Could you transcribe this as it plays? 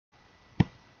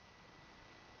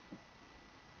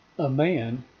A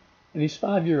man and his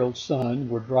 5-year-old son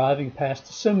were driving past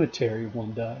a cemetery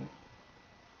one day,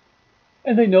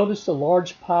 and they noticed a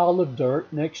large pile of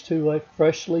dirt next to a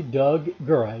freshly dug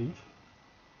grave.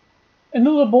 And the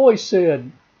little boy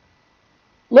said,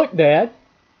 "Look, Dad,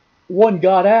 one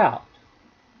got out."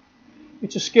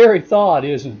 It's a scary thought,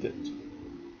 isn't it?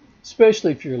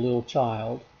 Especially if you're a little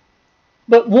child.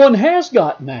 But one has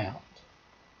gotten out,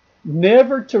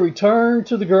 never to return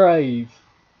to the grave,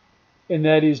 and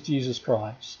that is Jesus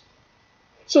Christ.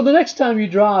 So the next time you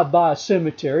drive by a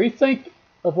cemetery, think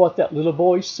of what that little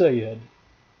boy said.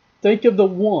 Think of the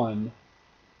one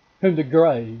whom the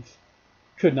grave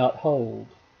could not hold.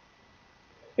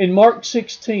 In Mark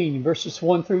 16, verses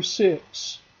 1 through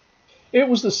 6, it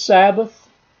was the Sabbath.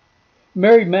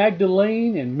 Mary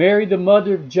Magdalene and Mary, the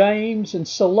mother of James, and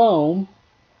Salome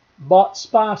bought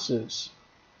spices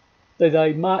that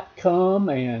they might come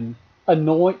and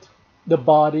anoint the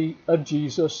body of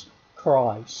Jesus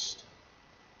Christ.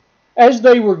 As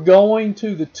they were going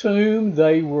to the tomb,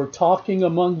 they were talking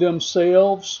among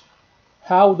themselves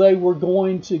how they were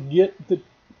going to get the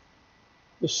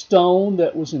stone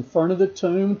that was in front of the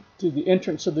tomb, to the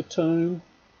entrance of the tomb,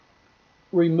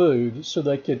 removed so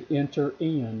they could enter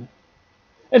in.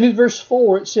 And in verse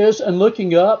 4 it says, "And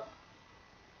looking up,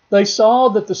 they saw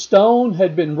that the stone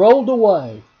had been rolled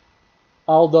away,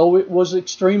 although it was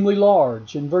extremely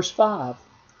large." In verse 5,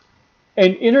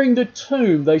 "And entering the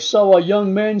tomb, they saw a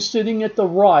young man sitting at the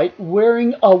right,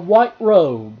 wearing a white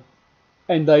robe,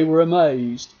 and they were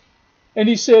amazed. And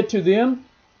he said to them,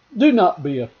 'Do not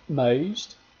be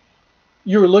amazed.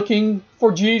 You are looking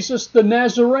for Jesus the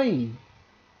Nazarene,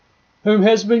 whom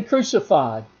has been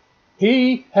crucified.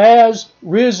 He has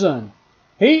risen.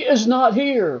 He is not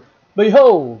here.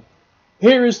 Behold,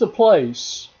 here is the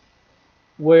place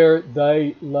where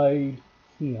they laid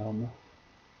him.'"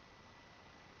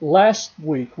 Last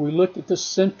week we looked at the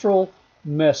central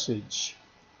message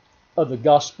of the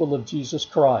gospel of Jesus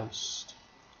Christ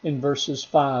in verses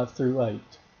 5 through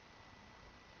 8.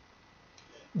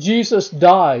 Jesus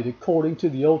died according to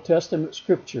the Old Testament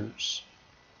scriptures.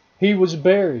 He was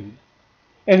buried,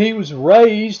 and he was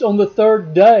raised on the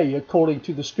third day according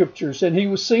to the scriptures, and he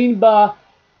was seen by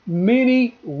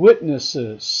many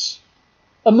witnesses,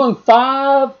 among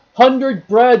 500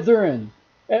 brethren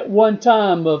at one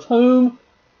time, of whom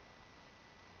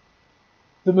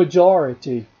the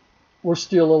majority were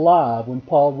still alive when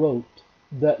Paul wrote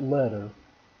that letter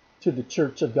to the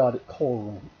church of God at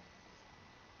Corinth.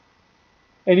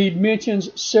 And he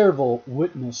mentions several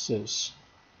witnesses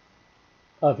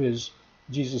of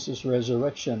Jesus'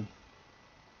 resurrection.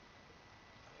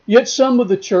 Yet some of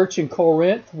the church in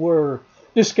Corinth were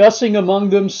discussing among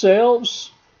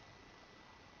themselves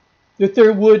that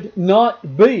there would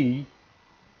not be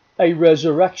a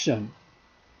resurrection.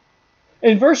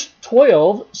 And verse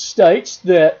 12 states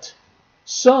that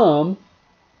some,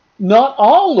 not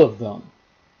all of them,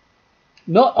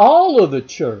 not all of the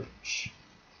church,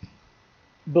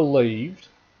 believed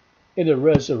in a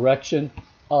resurrection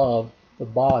of the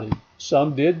body.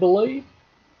 Some did believe,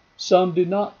 some did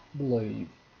not believe.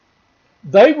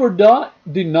 They were not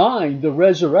denying the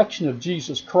resurrection of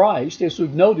Jesus Christ, as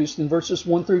we've noticed in verses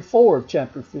 1 through 4 of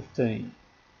chapter 15.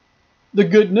 The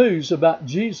good news about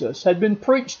Jesus had been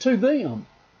preached to them.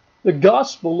 The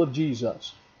gospel of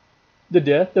Jesus. The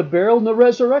death, the burial, and the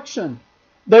resurrection.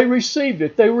 They received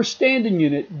it. They were standing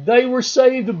in it. They were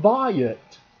saved by it.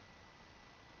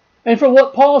 And for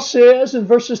what Paul says in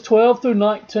verses 12 through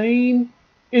 19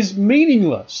 is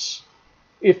meaningless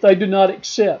if they do not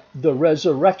accept the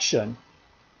resurrection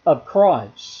of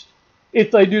Christ. If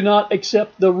they do not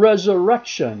accept the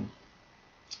resurrection,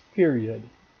 period.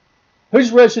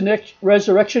 Whose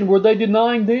resurrection were they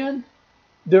denying then?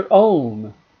 Their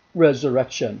own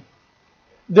resurrection.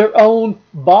 Their own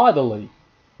bodily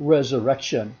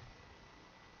resurrection.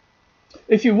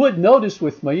 If you would, notice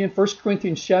with me in 1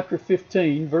 Corinthians chapter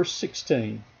 15, verse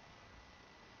 16.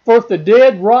 "For if the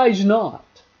dead rise not,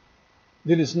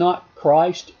 then is not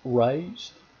Christ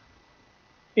raised?"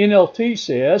 NLT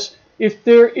says, "If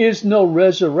there is no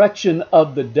resurrection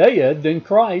of the dead, then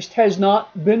Christ has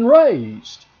not been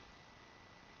raised."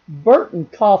 Burton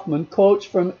Kaufman quotes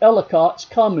from Ellicott's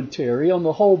commentary on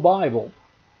the whole Bible.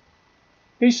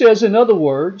 He says, in other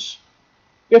words,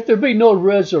 if there be no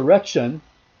resurrection,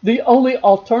 the only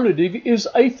alternative is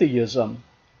atheism.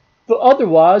 For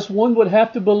otherwise one would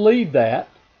have to believe that,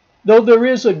 though there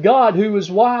is a God who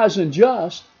is wise and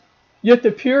just, yet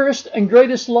the purest and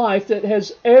greatest life that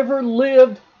has ever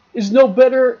lived is no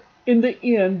better in the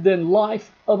end than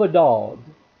life of a dog.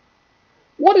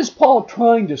 What is Paul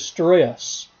trying to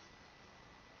stress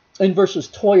in verses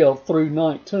 12 through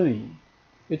 19?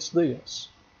 It's this.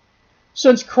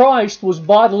 Since Christ was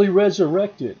bodily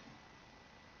resurrected,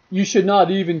 you should not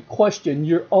even question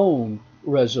your own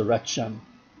resurrection.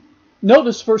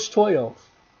 Notice verse 12.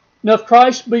 Now if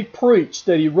Christ be preached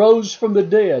that he rose from the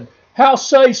dead, how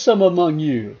say some among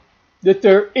you that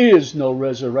there is no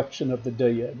resurrection of the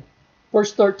dead?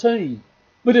 Verse 13.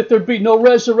 But if there be no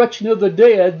resurrection of the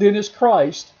dead, then is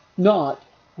Christ not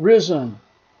risen.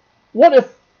 What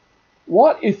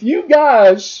if you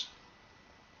guys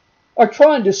are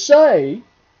trying to say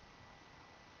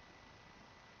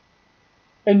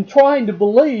and trying to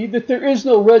believe that there is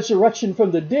no resurrection from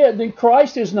the dead, then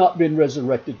Christ has not been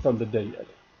resurrected from the dead.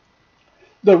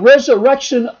 The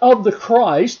resurrection of the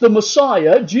Christ, the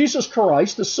Messiah, Jesus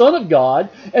Christ, the Son of God,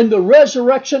 and the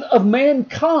resurrection of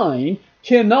mankind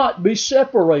cannot be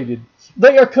separated.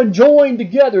 They are conjoined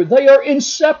together. They are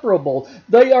inseparable.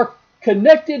 They are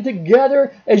connected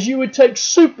together as you would take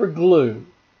super glue.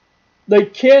 They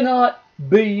cannot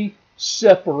be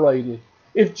separated.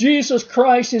 If Jesus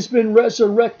Christ has been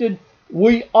resurrected,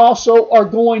 we also are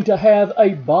going to have a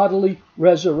bodily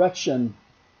resurrection.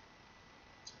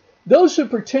 Those who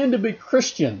pretend to be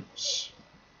Christians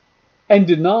and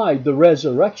deny the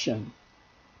resurrection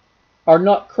are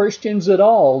not Christians at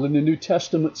all in the New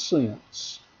Testament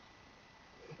sense.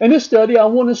 In this study, I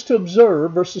want us to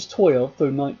observe verses 12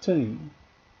 through 19.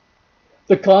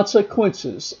 The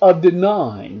consequences of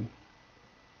denying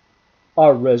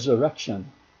our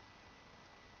resurrection.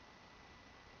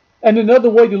 And another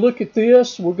way to look at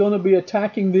this, we're going to be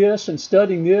attacking this and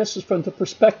studying this, is from the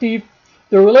perspective,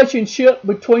 the relationship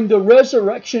between the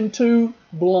resurrection to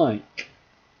blank.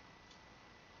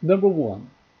 Number one,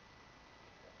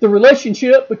 the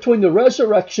relationship between the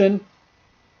resurrection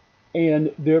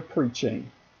and their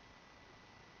preaching.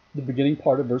 The beginning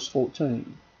part of verse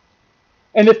 14.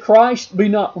 And if Christ be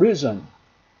not risen,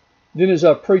 then is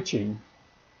our preaching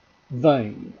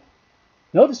vain.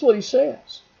 Notice what he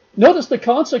says. Notice the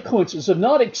consequences of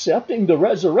not accepting the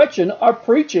resurrection. Our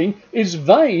preaching is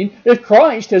vain if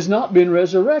Christ has not been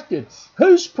resurrected.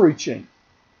 Who's preaching?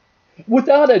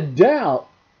 Without a doubt,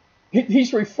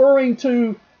 he's referring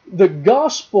to the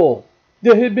gospel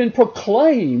that had been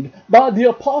proclaimed by the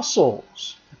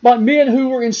apostles, by men who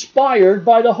were inspired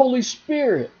by the Holy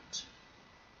Spirit.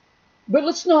 But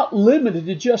let's not limit it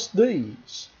to just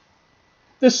these.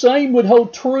 The same would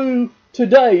hold true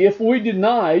today if we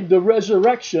denied the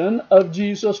resurrection of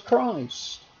Jesus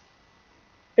Christ.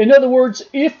 In other words,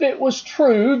 if it was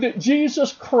true that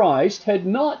Jesus Christ had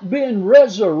not been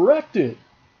resurrected,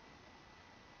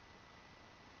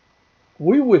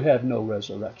 we would have no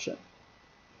resurrection.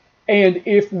 And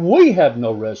if we have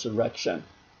no resurrection,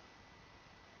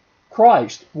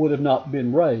 Christ would have not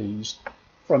been raised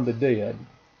from the dead.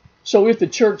 So if the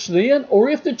church then, or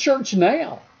if the church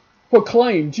now,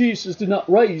 proclaimed Jesus did not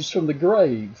rise from the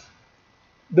grave,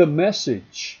 the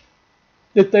message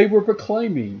that they were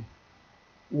proclaiming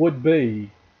would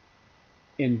be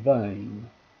in vain.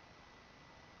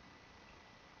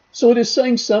 So it is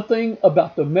saying something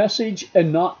about the message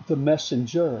and not the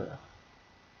messenger.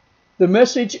 The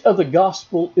message of the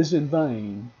gospel is in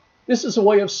vain. This is a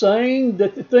way of saying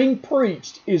that the thing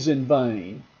preached is in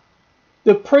vain.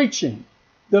 The preaching,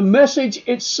 the message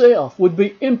itself would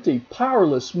be empty,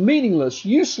 powerless, meaningless,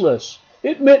 useless.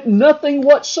 It meant nothing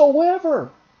whatsoever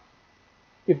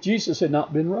if Jesus had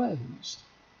not been raised.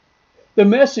 The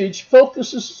message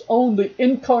focuses on the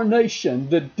incarnation,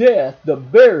 the death, the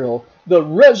burial, the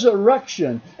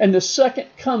resurrection, and the second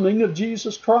coming of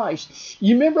Jesus Christ.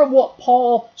 You remember what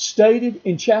Paul stated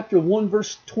in chapter 1,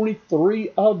 verse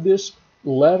 23 of this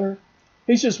letter?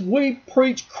 He says, we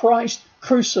preach Christ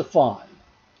crucified.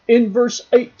 In verse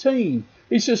 18,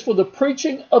 he says, for the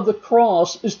preaching of the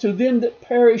cross is to them that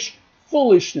perish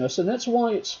foolishness. And that's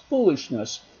why it's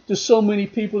foolishness to so many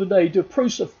people today to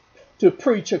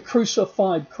preach a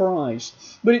crucified Christ.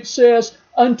 But it says,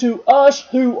 unto us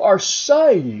who are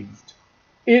saved,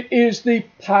 it is the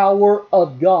power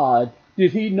of God.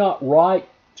 Did he not write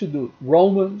to the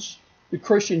Romans, the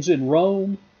Christians in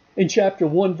Rome, in chapter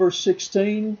 1, verse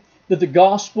 16, that the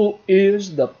gospel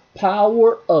is the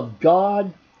power of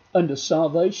God unto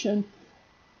salvation?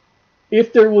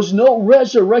 If there was no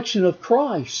resurrection of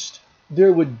Christ,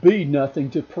 there would be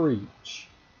nothing to preach.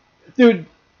 There would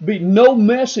be no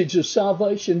message of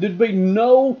salvation. There'd be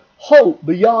no hope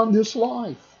beyond this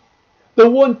life. The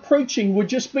one preaching would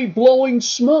just be blowing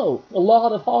smoke, a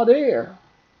lot of hot air.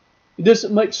 It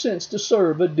doesn't make sense to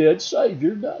serve a dead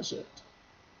Savior, does it?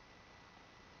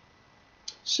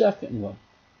 Secondly,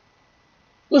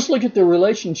 let's look at the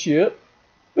relationship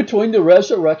between the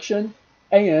resurrection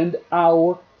and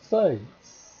our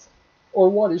faith. Or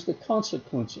what is the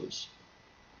consequences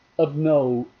of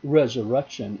no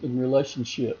resurrection in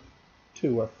relationship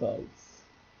to our faith.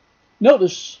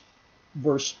 Notice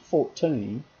verse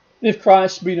 14. If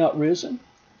Christ be not risen,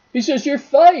 he says your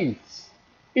faith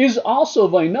is also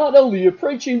vain. Not only your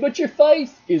preaching, but your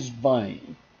faith is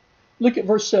vain. Look at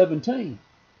verse 17.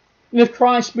 And if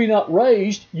Christ be not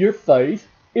raised, your faith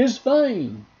is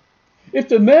vain. If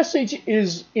the message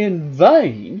is in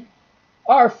vain,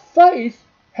 our faith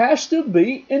has to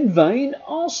be in vain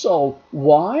also.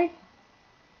 Why?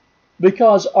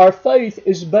 Because our faith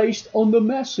is based on the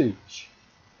message.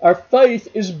 Our faith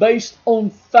is based on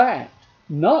fact,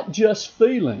 not just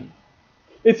feeling.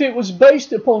 If it was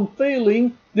based upon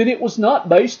feeling, then it was not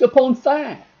based upon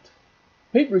fact.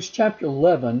 Hebrews chapter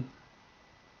 11,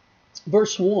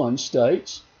 verse 1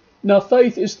 states, now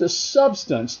faith is the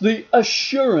substance, the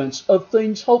assurance of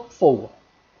things hoped for,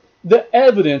 the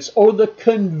evidence or the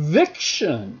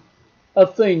conviction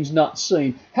of things not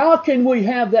seen. How can we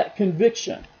have that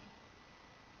conviction?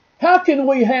 How can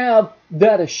we have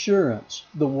that assurance?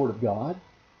 The Word of God.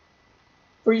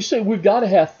 For you see, we've got to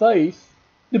have faith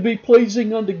to be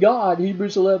pleasing unto God,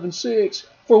 Hebrews 11:6.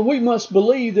 For we must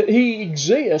believe that He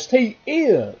exists, He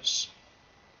is.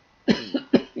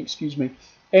 Excuse me.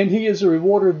 And He is a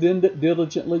rewarder of them that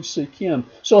diligently seek Him.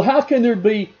 So how can there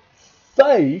be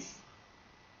faith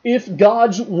if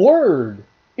God's Word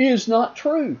is not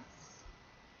truth?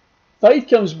 Faith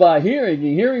comes by hearing,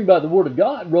 and hearing by the Word of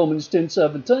God, Romans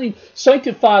 10:17.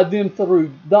 Sanctify them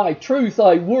through Thy truth.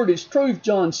 Thy Word is truth,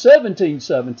 John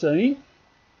 17:17.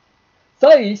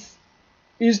 Faith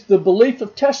is the belief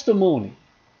of testimony.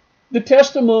 The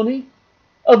testimony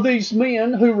of these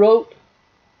men who wrote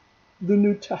the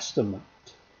New Testament.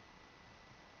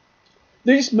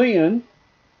 These men,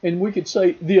 and we could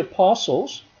say the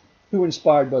apostles, who were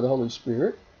inspired by the Holy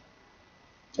Spirit,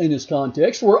 in this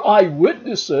context, were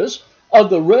eyewitnesses of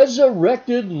the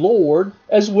resurrected Lord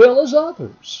as well as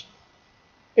others.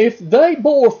 If they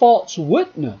bore false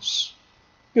witness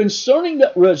concerning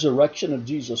that resurrection of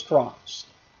Jesus Christ,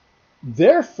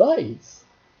 their faith,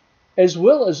 as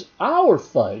well as our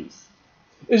faith,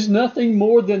 is nothing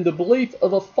more than the belief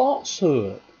of a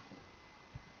falsehood.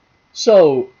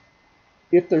 So,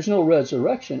 if there's no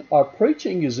resurrection, our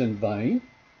preaching is in vain,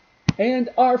 and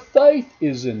our faith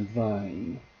is in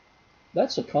vain.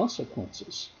 That's the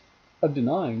consequences of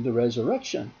denying the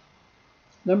resurrection.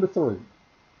 Number 3.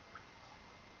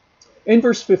 In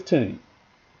verse 15,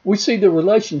 we see the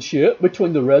relationship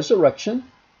between the resurrection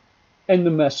and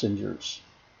the messengers.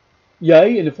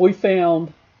 Yea, and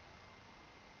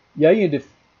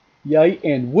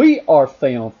we are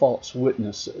found false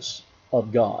witnesses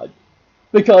of God,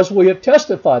 because we have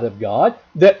testified of God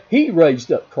that He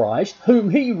raised up Christ,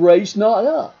 whom He raised not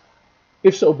up,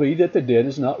 if so be that the dead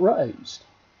is not raised.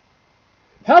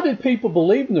 How did people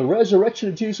believe in the resurrection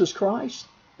of Jesus Christ?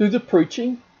 Through the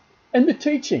preaching and the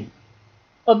teaching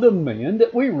of the man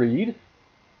that we read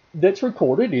that's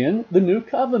recorded in the New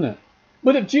Covenant.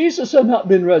 But if Jesus had not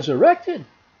been resurrected,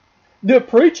 their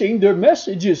preaching, their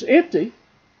message is empty,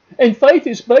 and faith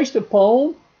is based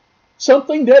upon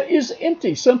something that is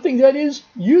empty, something that is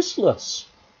useless.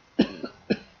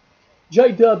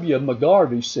 J.W.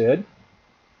 McGarvey said,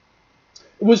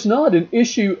 it was not an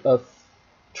issue of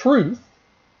truth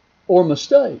or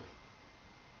mistake,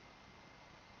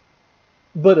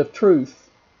 but of truth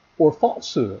or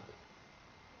falsehood.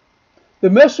 The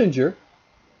messenger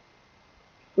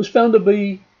was found to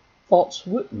be a false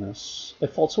witness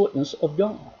of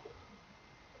God.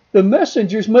 The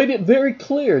messengers made it very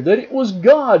clear that it was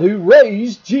God who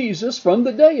raised Jesus from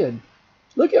the dead.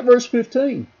 Look at verse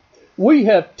 15. We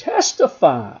have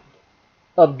testified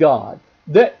of God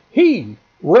that He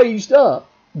raised up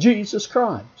Jesus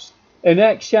Christ. In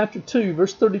Acts chapter 2,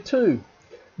 verse 32,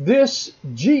 this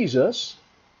Jesus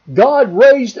God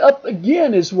raised up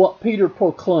again is what Peter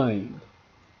proclaimed,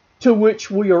 to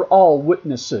which we are all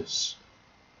witnesses.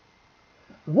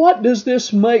 What does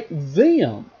this make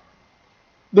them?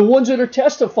 The ones that are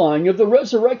testifying of the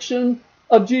resurrection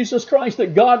of Jesus Christ,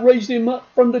 that God raised Him up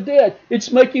from the dead.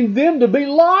 It's making them to be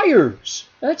liars.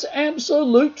 That's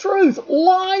absolute truth.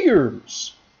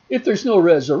 Liars. If there's no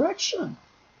resurrection.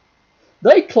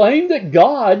 They claim that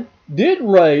God did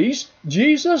raise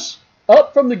Jesus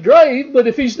up from the grave, but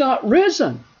if He's not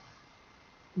risen,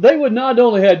 they would not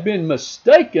only have been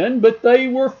mistaken, but they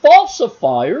were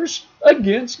falsifiers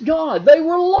against God. They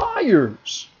were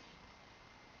liars.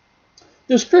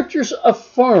 The Scriptures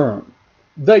affirm,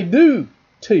 they do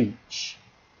teach,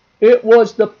 it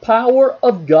was the power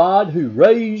of God who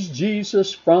raised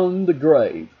Jesus from the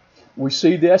grave. We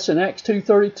see this in Acts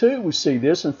 2:32. We see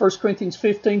this in 1 Corinthians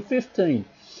 15:15.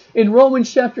 In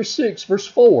Romans chapter 6, verse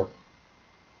 4.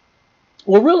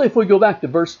 Well, really, if we go back to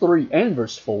verse 3 and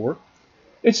verse 4,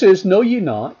 it says, "Know ye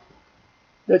not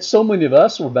that so many of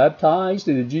us were baptized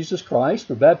into Jesus Christ,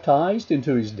 were baptized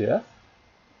into his death?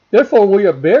 Therefore we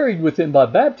are buried with him by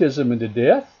baptism into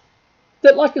death,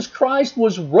 that like as Christ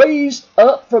was raised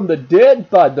up from the dead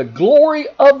by the glory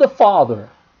of the Father,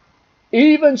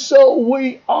 even so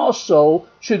we also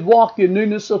should walk in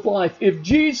newness of life." If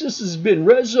Jesus has been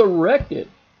resurrected,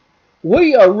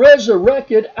 we are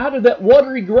resurrected out of that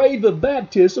watery grave of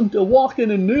baptism to walk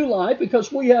in a new life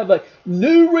because we have a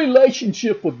new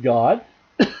relationship with God.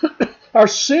 Our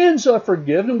sins are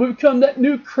forgiven. We become that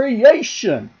new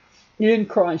creation in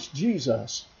Christ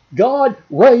Jesus. God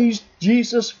raised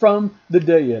Jesus from the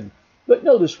dead. But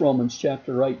notice Romans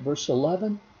chapter 8, verse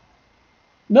 11.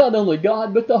 Not only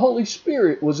God, but the Holy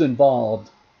Spirit was involved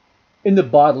in the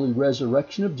bodily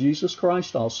resurrection of Jesus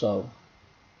Christ also.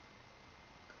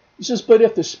 He says, "But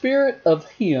if the Spirit of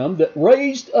him that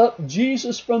raised up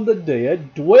Jesus from the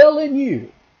dead dwell in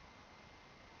you,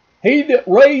 he that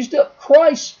raised up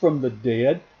Christ from the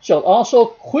dead shall also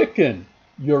quicken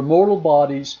your mortal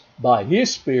bodies by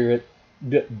his Spirit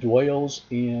that dwells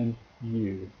in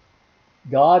you."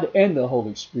 God and the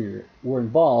Holy Spirit were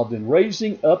involved in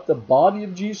raising up the body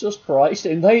of Jesus Christ,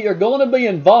 and they are going to be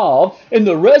involved in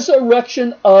the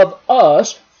resurrection of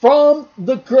us from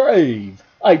the grave,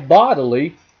 a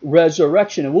bodily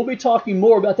resurrection. And we'll be talking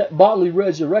more about that bodily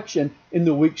resurrection in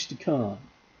the weeks to come.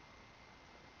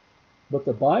 But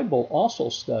the Bible also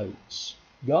states,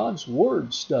 God's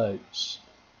Word states,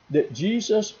 that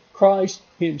Jesus Christ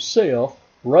himself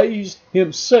raised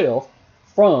himself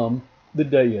from the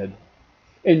dead.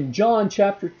 In John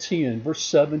chapter 10, verse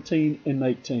 17 and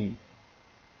 18.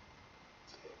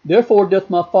 "Therefore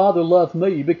doth my Father love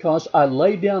me, because I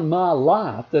lay down my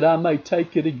life, that I may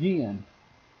take it again.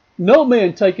 No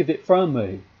man taketh it from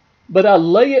me, but I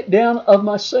lay it down of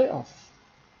myself."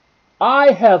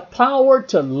 I have power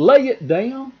to lay it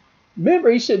down.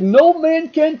 Remember, he said, no man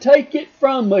can take it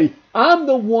from me. I'm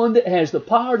the one that has the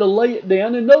power to lay it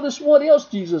down. And notice what else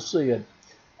Jesus said.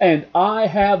 "And I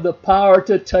have the power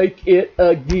to take it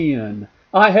again."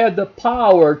 I have the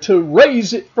power to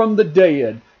raise it from the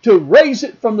dead, to raise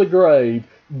it from the grave.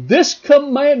 "This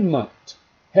commandment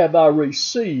have I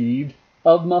received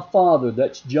of my Father."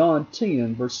 That's John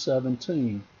 10, verse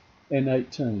 17 and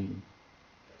 18.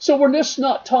 So we're just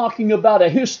not talking about a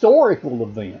historical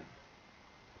event,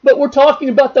 but we're talking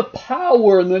about the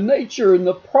power and the nature and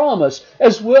the promise,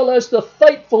 as well as the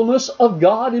faithfulness of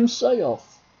God himself.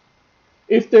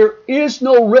 If there is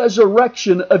no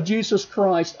resurrection of Jesus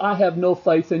Christ, I have no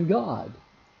faith in God.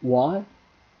 Why?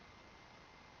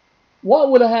 Why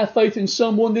would I have faith in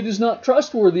someone that is not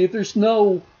trustworthy if there's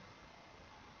no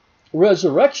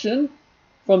resurrection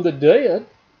from the dead?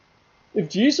 If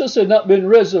Jesus had not been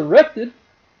resurrected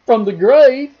from the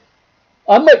grave,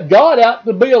 I make God out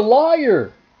to be a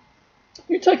liar.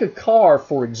 You take a car,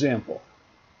 for example.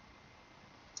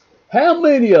 How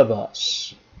many of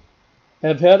us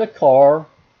have had a car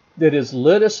that has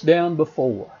let us down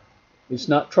before? It's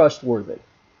not trustworthy.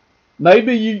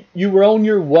 Maybe you were on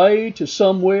your way to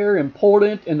somewhere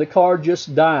important and the car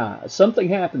just dies. Something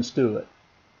happens to it.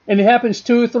 And it happens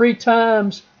 2 or 3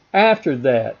 times after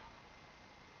that.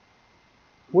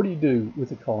 What do you do with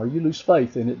the car? You lose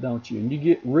faith in it, don't you? And you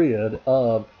get rid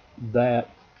of that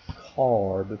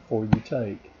car before you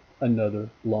take another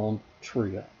long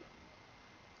trip.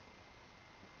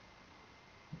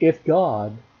 If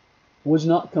God was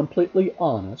not completely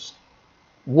honest,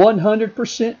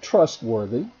 100%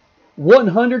 trustworthy,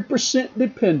 100%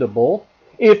 dependable,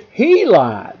 if he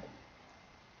lied,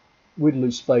 we'd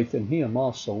lose faith in him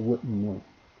also, wouldn't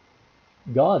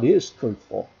we? God is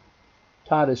truthful.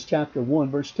 Titus chapter 1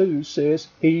 verse 2 says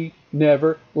he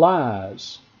never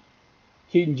lies.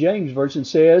 King James Version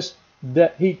says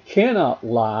that he cannot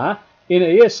lie.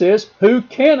 NAS says who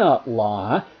cannot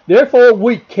lie. Therefore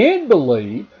we can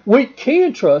believe, we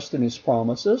can trust in his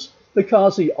promises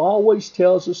because he always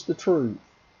tells us the truth.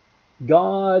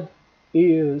 God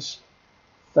is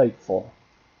faithful.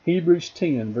 Hebrews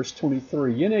 10 verse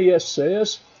 23. NAS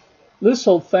says, "Let's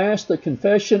hold fast the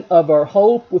confession of our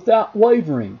hope without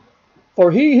wavering,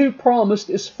 for he who promised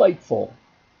is faithful."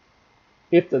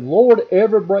 If the Lord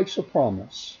ever breaks a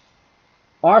promise,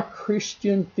 our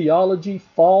Christian theology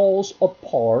falls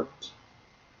apart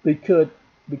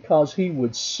because he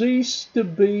would cease to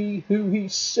be who he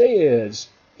says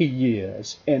he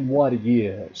is and what he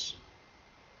is.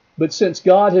 But since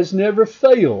God has never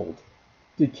failed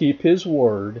to keep his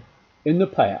word in the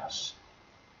past,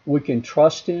 we can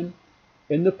trust him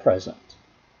in the present,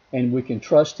 and we can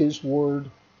trust his word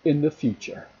in the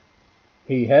future.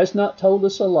 He has not told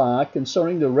us a lie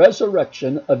concerning the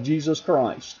resurrection of Jesus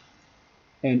Christ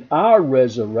and our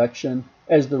resurrection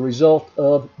as the result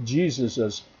of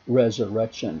Jesus'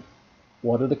 resurrection.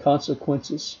 What are the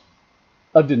consequences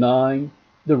of denying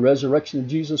the resurrection of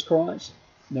Jesus Christ?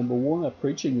 Number one, our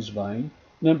preaching is vain.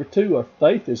 Number two, our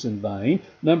faith is in vain.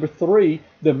 Number three,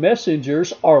 the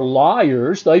messengers are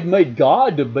liars. They've made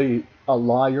God to be a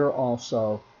liar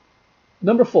also.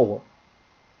 Number four,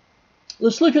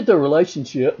 let's look at the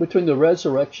relationship between the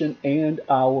resurrection and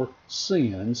our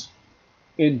sins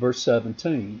in verse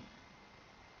 17.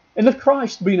 And if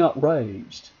Christ be not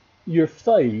raised, your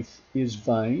faith is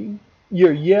vain.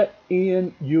 You're yet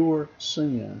in your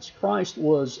sins. Christ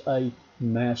was a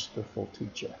masterful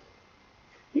teacher.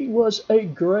 He was a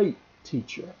great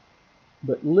teacher.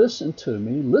 But listen to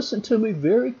me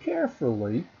very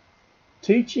carefully.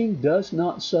 Teaching does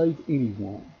not save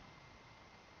anyone.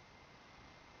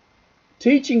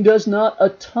 Teaching does not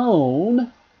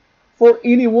atone for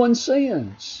anyone's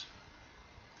sins.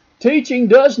 Teaching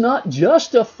does not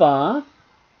justify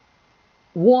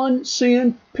one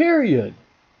sin, period.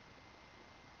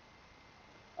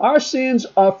 Our sins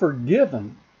are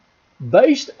forgiven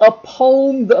based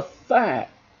upon the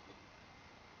fact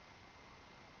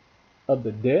of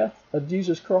the death of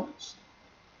Jesus Christ,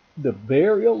 the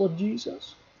burial of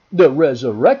Jesus, the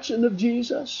resurrection of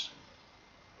Jesus.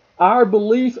 Our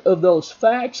belief of those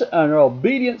facts and our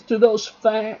obedience to those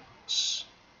facts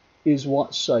is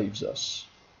what saves us.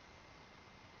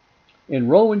 In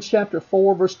Romans chapter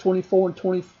 4, verse 24 and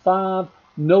 25,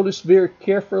 notice very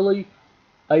carefully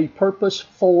a purpose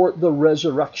for the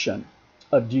resurrection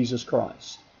of Jesus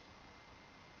Christ.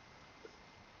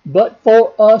 But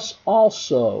for us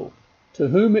also, to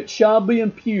whom it shall be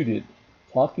imputed,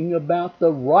 talking about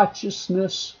the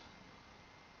righteousness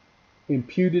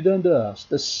imputed unto us,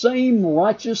 the same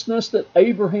righteousness that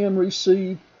Abraham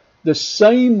received, the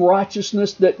same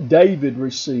righteousness that David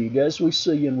received, as we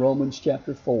see in Romans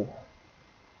chapter 4.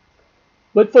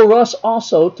 But for us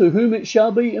also, to whom it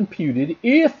shall be imputed,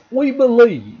 if we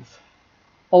believe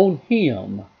on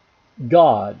Him,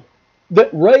 God, that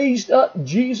raised up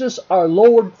Jesus our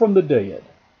Lord from the dead,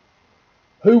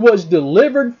 who was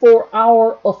delivered for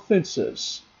our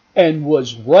offenses, and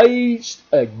was raised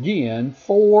again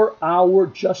for our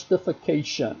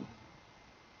justification.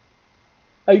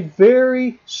 A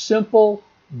very simple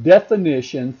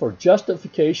definition for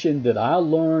justification that I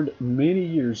learned many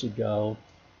years ago,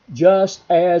 just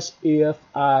as if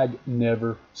I'd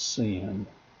never sinned.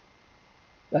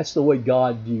 That's the way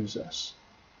God views us.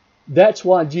 That's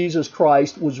why Jesus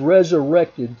Christ was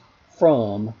resurrected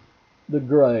from the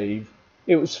grave.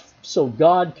 It was so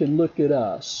God can look at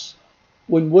us.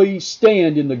 When we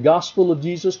stand in the gospel of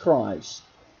Jesus Christ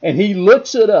and He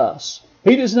looks at us,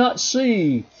 He does not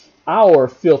see our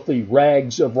filthy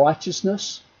rags of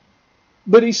righteousness,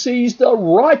 but He sees the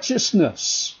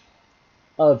righteousness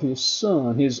of His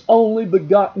Son, His only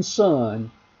begotten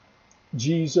Son,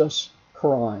 Jesus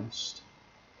Christ.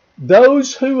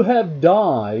 Those who have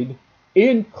died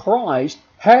in Christ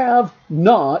have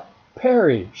not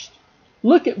perished.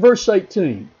 Look at verse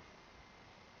 18.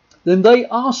 Then they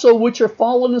also which are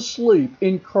fallen asleep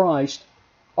in Christ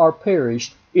are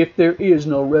perished, if there is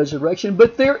no resurrection.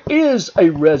 But there is a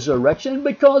resurrection,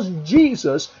 because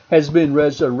Jesus has been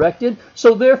resurrected.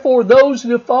 So therefore those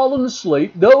who have fallen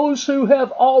asleep, those who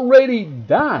have already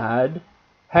died,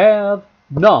 have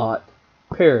not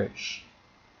perished.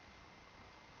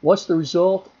 What's the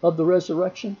result of the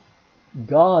resurrection?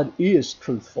 God is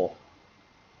truthful.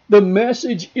 The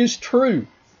message is true.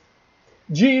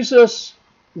 Jesus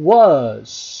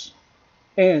was,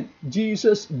 and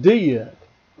Jesus did,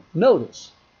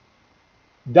 notice,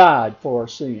 died for our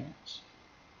sins,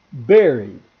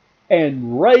 buried,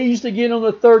 and raised again on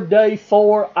the third day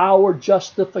for our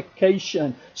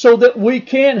justification, so that we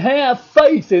can have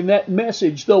faith in that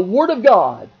message, the Word of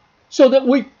God, so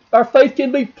that our faith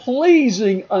can be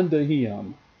pleasing unto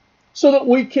Him, so that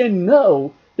we can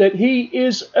know that He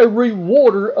is a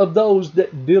rewarder of those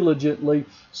that diligently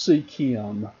seek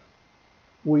Him.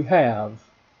 We have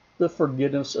the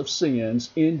forgiveness of sins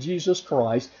in Jesus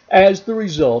Christ as the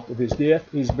result of His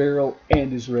death, His burial,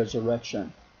 and His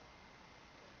resurrection.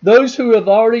 Those who have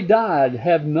already died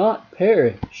have not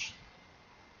perished,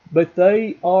 but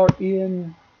they are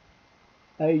in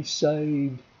a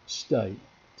saved state.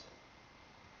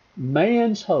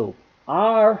 Man's hope,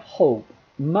 our hope,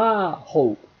 my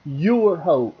hope, your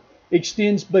hope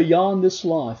extends beyond this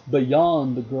life,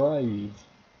 beyond the grave.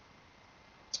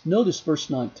 Notice verse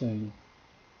 19.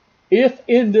 If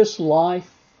in this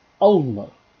life only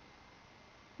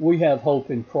we have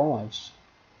hope in Christ,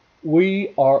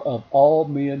 We are of all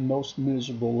men most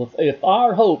miserable. If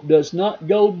our hope does not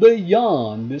go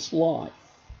beyond this life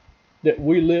that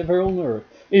we live here on earth,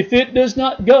 if it does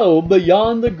not go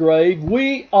beyond the grave,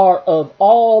 we are of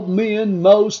all men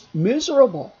most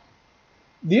miserable.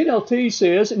 The NLT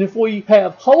says, and if we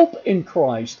have hope in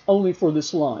Christ only for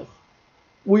this life,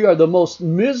 we are the most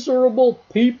miserable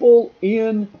people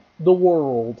in the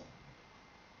world.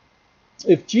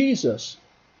 If Jesus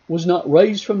was not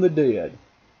raised from the dead,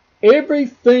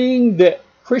 everything that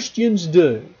Christians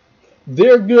do,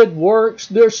 their good works,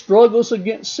 their struggles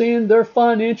against sin, their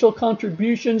financial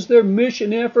contributions, their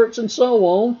mission efforts, and so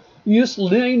on, you just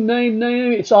name,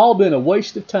 it's all been a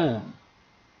waste of time.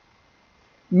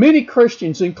 Many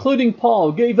Christians, including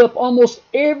Paul, gave up almost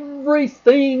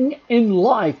everything in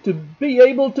life to be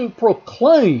able to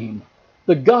proclaim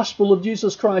the gospel of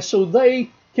Jesus Christ so they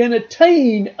can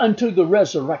attain unto the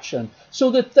resurrection,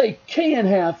 so that they can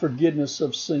have forgiveness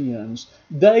of sins.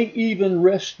 They even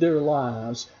risked their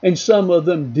lives, and some of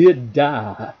them did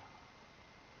die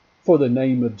for the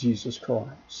name of Jesus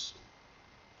Christ.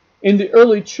 In the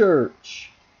early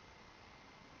church,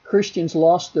 Christians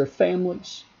lost their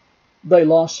families, they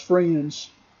lost friends,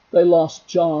 they lost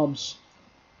jobs,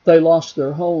 they lost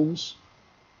their homes,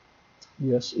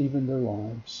 yes, even their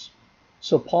lives.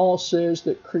 So Paul says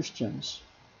that Christians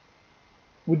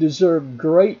would deserve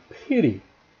great pity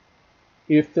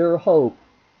if their hope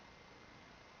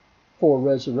for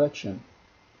resurrection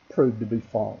proved to be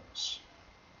false.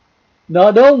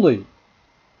 Not only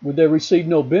would they receive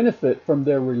no benefit from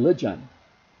their religion,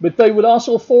 but they would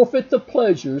also forfeit the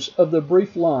pleasures of the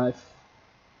brief life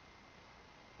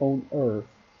on earth.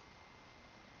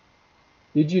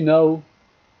 Did you know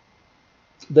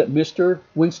that Mr.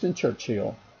 Winston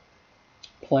Churchill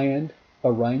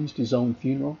arranged his own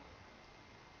funeral?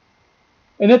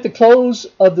 And at the close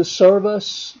of the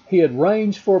service, he had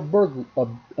arranged for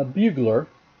a bugler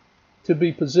to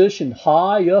be positioned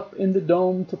high up in the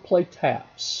dome to play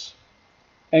taps.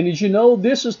 And as you know,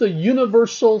 this is the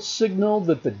universal signal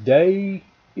that the day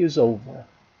is over.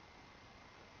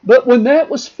 But when that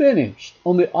was finished,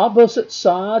 on the opposite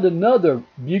side, another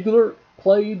bugler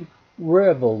played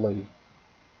reveille,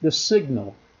 the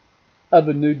signal of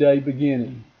a new day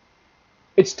beginning.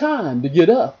 It's time to get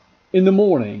up in the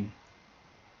morning.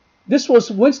 This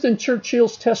was Winston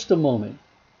Churchill's testimony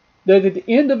that at the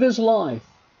end of his life,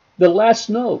 the last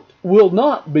note will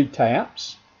not be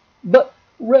taps, but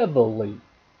reveille.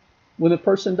 When a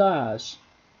person dies,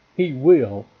 he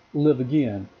will live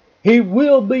again. He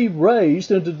will be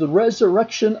raised into the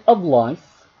resurrection of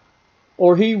life,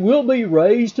 or he will be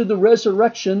raised to the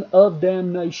resurrection of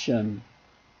damnation.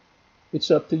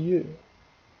 It's up to you.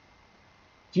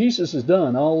 Jesus has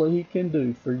done all that he can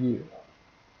do for you.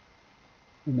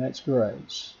 And that's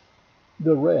grace.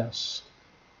 The rest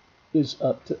is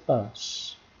up to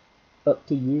us, up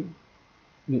to you,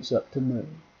 and it's up to me.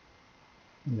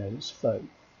 And that is faith,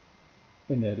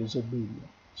 and that is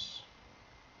obedience.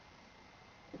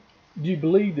 Do you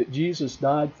believe that Jesus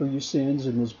died for your sins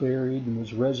and was buried and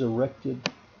was resurrected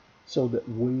so that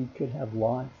we could have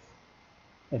life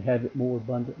and have it more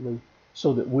abundantly,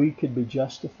 so that we could be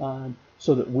justified,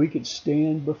 so that we could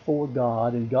stand before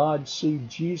God and God see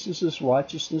Jesus'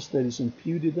 righteousness that is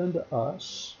imputed unto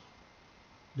us?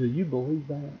 Do you believe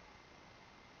that?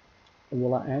 Or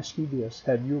will I ask you this?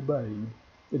 Have you obeyed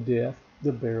the death,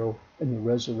 the burial, and the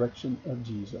resurrection of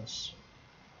Jesus?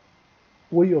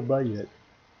 We obey it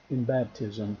in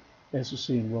baptism, as we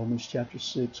see in Romans chapter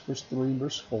 6, verse 3 and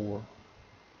verse 4.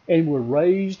 And we're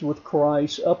raised with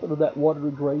Christ up into that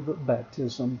watery grave of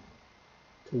baptism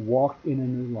to walk in a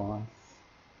new life.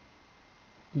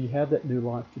 Do you have that new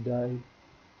life today?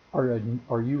 Are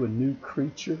you a new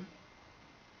creature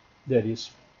that is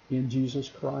in Jesus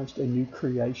Christ, a new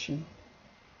creation?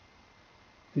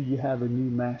 Do you have a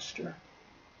new master,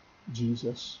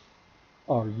 Jesus?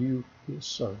 Are you his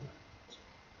servant?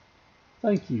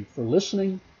 Thank you for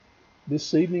listening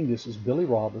this evening. This is Billy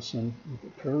Robinson with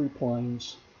the Prairie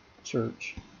Plains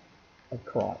Church of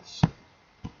Christ.